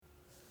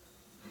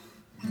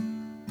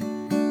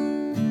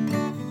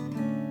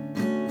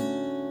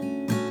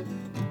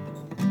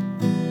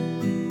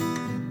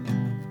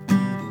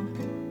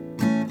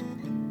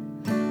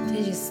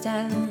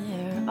standing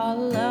here all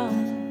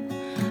alone.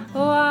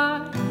 Oh,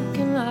 I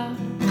cannot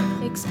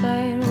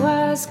explain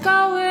what's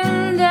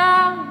going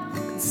down. I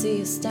can see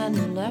you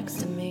standing next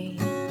to me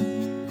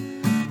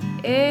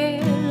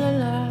in a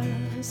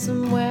life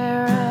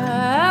somewhere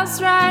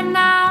else right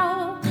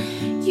now.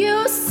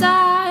 You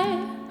sigh,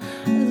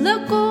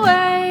 look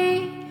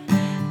away.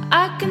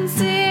 I can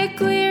see it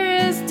clear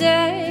as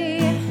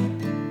day.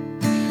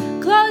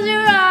 Close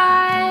your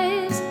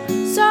eyes,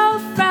 so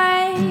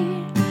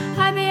afraid.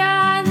 Hide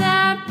behind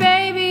that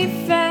baby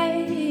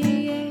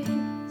face.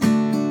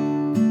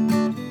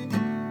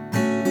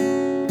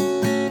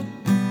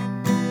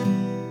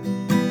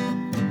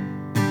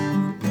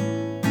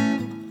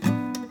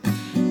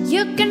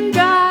 You can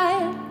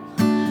drive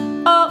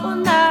all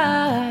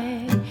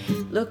night,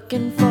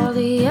 looking for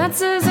the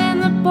answers in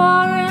the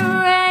pouring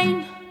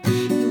rain.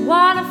 You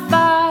wanna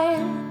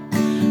find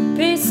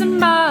peace of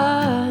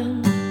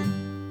mind,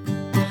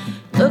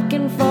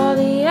 looking for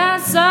the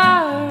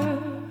answer.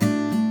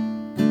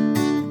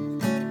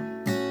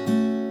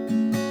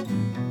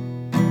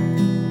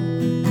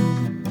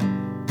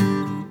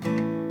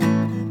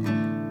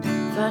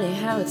 Funny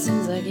how it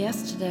seems like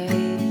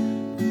yesterday.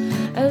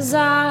 As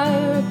I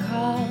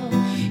recall,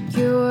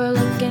 you were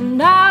looking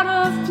out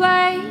of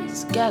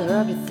place. Gather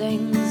up your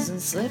things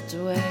and slipped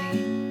away.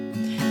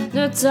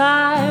 No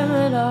time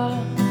at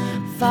all.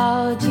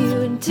 Followed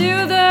you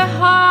into the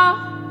hall.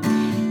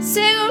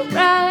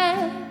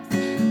 Cigarettes,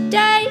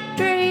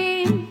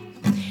 daydream.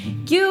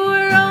 You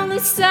were only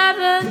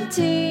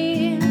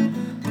 17.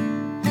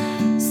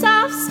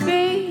 Soft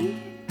speak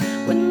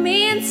with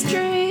me and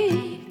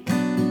streak.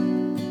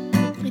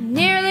 It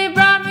nearly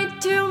brought me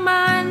to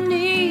my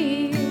knees.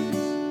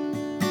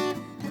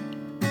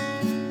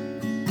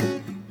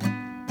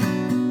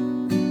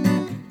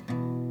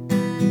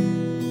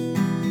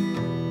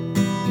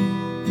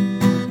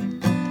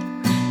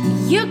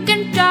 You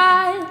can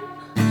drive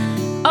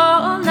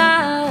all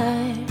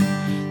night,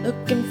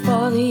 looking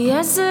for the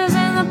answers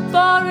in the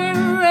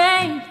pouring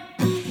rain.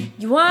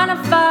 You wanna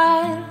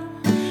find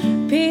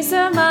peace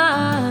of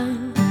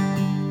mind,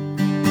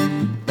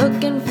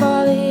 looking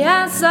for the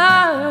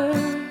answer.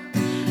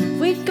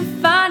 We could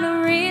find a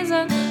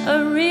reason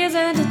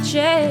to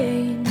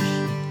change,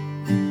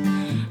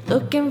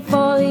 looking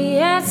for the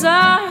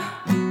answer.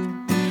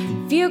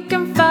 If you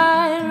can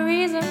find a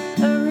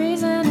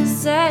reason to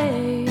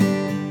say,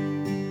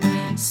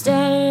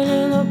 standing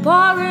in the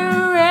pouring